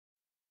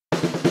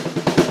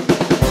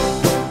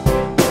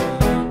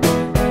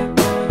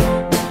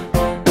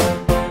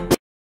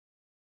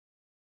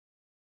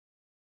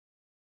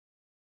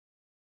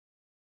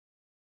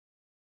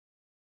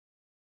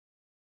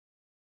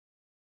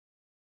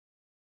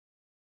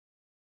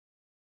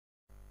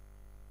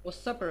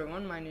What's up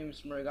everyone, my name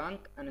is Mrigank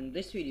and in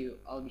this video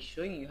I'll be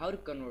showing you how to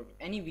convert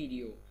any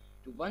video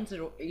to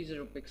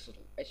 1080 pixel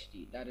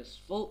HD, that is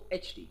full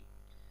HD.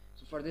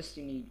 So for this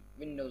you need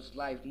Windows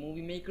Live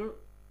Movie Maker.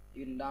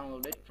 You can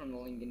download it from the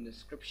link in the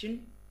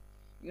description.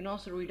 You can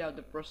also read out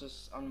the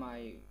process on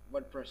my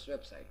WordPress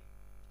website.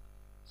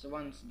 So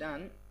once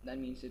done, that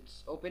means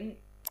it's open.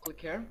 Click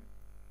here,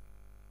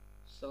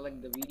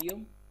 select the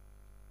video,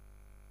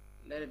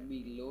 let it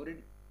be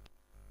loaded.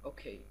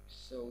 Okay,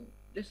 so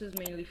this is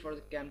mainly for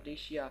the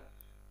Camtasia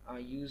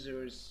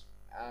users,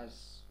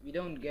 as we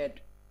don't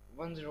get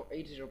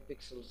 1080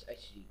 pixels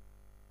HD.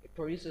 It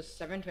produces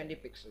 720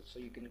 pixels, so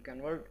you can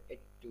convert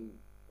it to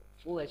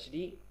full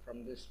HD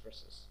from this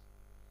process.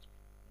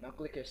 Now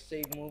click here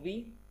save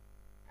movie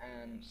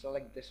and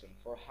select this one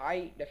for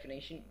high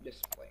definition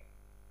display.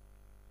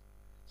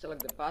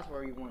 Select the path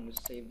where you want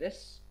to save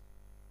this.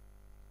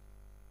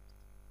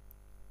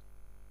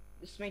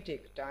 This may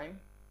take time.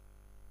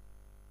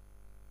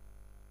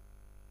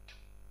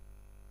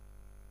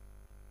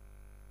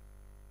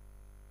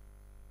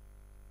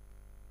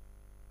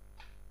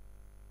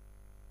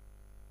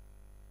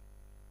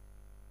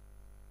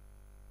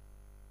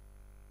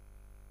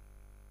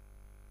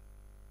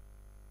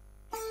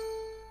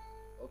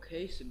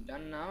 Okay, so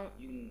done now.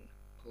 You can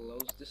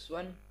close this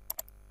one.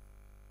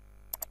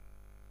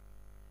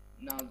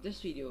 Now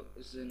this video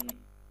is in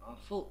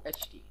full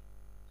HD.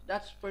 So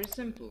that's pretty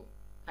simple.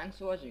 Thanks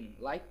for watching.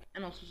 Like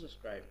and also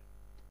subscribe.